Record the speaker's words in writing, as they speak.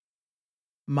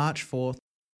March 4th,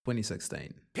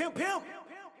 2016. Pimp, pimp.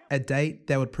 A date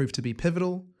that would prove to be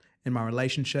pivotal in my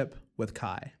relationship with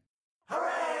Kai.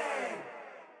 Hooray!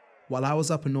 While I was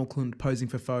up in Auckland posing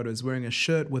for photos wearing a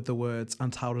shirt with the words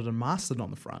Untitled and Mastered on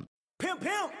the front, Pimp,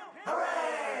 pimp.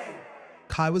 Hooray!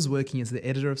 Kai was working as the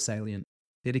editor of Salient,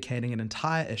 dedicating an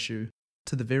entire issue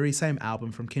to the very same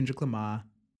album from Kendrick Lamar,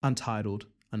 Untitled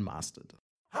Unmastered.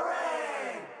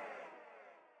 Hooray!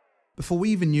 Before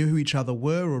we even knew who each other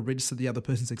were or registered the other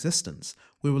person's existence,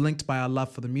 we were linked by our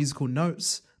love for the musical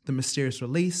notes, the mysterious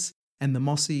release, and the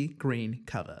mossy green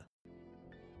cover.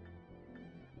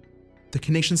 The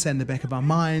connection sat in the back of our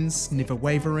minds, never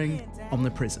wavering,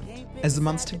 omnipresent. As the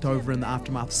months ticked over in the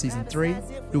aftermath of Season 3,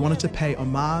 we wanted to pay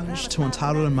homage to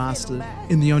Untitled and Mastered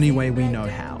in the only way we know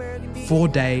how. 4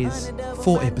 days,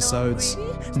 4 episodes,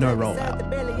 no rollout.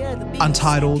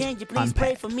 Untitled,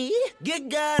 Unpacked. Get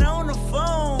God on the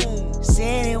phone,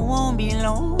 said it won't be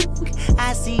long.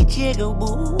 I see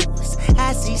jigaboos,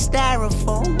 I see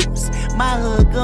styrofoams, my hood